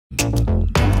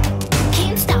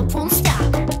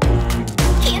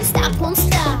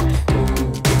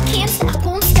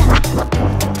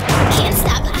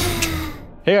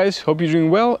guys, hope you're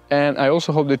doing well, and I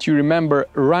also hope that you remember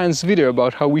Ryan's video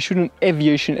about how we shouldn't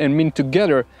aviation and mint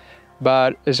together,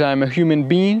 but as I'm a human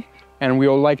being and we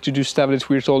all like to do stuff that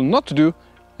we're told not to do,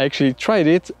 I actually tried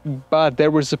it, but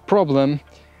there was a problem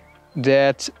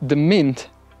that the mint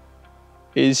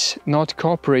is not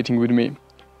cooperating with me.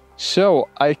 So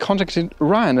I contacted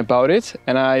Ryan about it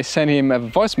and I sent him a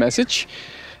voice message,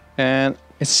 and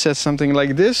it said something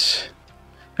like this.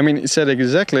 I mean, it said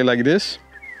exactly like this.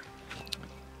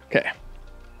 Okay.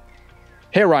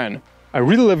 Hey Ryan, I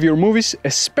really love your movies,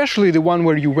 especially the one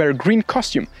where you wear a green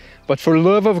costume, but for the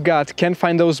love of God, can't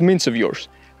find those mints of yours.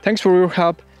 Thanks for your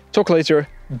help. Talk later.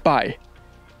 Bye.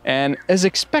 And as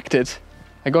expected,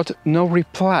 I got no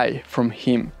reply from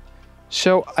him.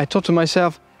 So I thought to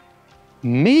myself,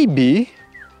 maybe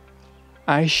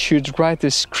I should write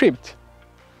a script,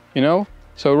 you know?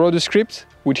 So I wrote a script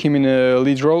with him in a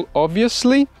lead role,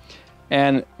 obviously,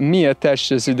 and me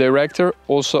attached as the director,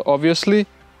 also obviously,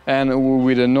 and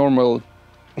with a normal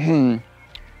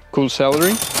cool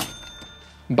salary.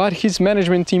 But his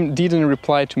management team didn't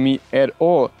reply to me at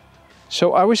all.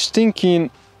 So I was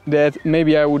thinking that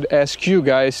maybe I would ask you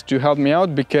guys to help me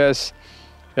out, because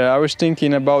I was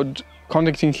thinking about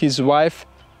contacting his wife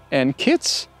and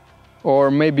kids, or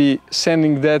maybe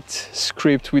sending that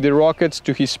script with a rocket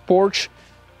to his porch,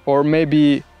 or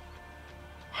maybe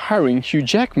hiring Hugh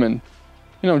Jackman,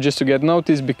 you know, just to get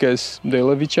noticed because they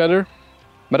love each other.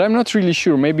 But I'm not really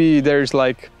sure. Maybe there's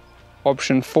like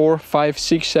option 4, 5,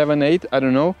 6, 7, 8, I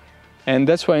don't know. And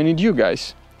that's why I need you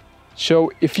guys.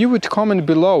 So if you would comment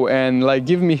below and like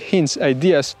give me hints,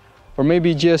 ideas, or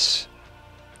maybe just,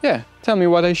 yeah, tell me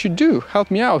what I should do.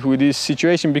 Help me out with this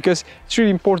situation, because it's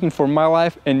really important for my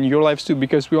life and your lives too,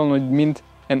 because we all need mint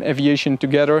and aviation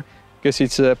together, because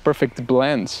it's a perfect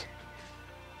blend.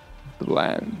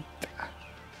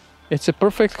 It's a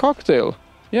perfect cocktail.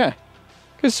 Yeah,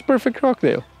 because it's a perfect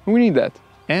cocktail. We need that.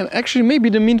 And actually, maybe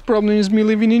the mint problem is me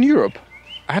living in Europe.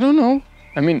 I don't know.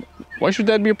 I mean, why should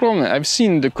that be a problem? I've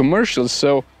seen the commercials,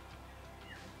 so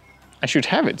I should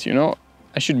have it, you know?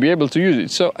 I should be able to use it.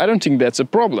 So I don't think that's a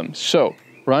problem. So,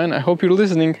 Ryan, I hope you're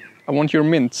listening. I want your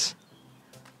mints.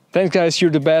 Thanks, guys.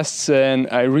 You're the best. And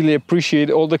I really appreciate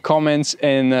all the comments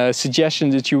and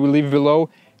suggestions that you will leave below.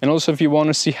 And also, if you want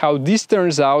to see how this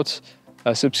turns out,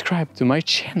 subscribe to my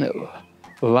channel,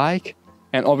 like,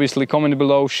 and obviously comment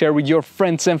below, share with your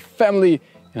friends and family,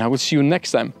 and I will see you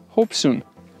next time. Hope soon.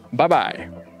 Bye bye.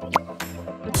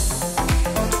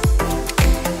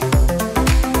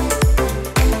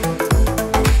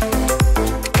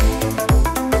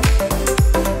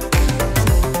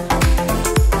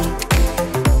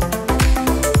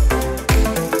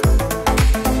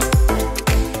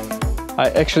 I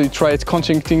actually tried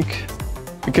contacting,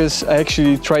 because I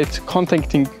actually tried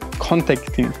contacting,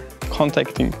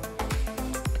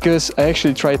 because I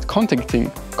actually tried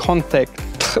contacting,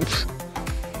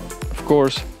 of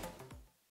course,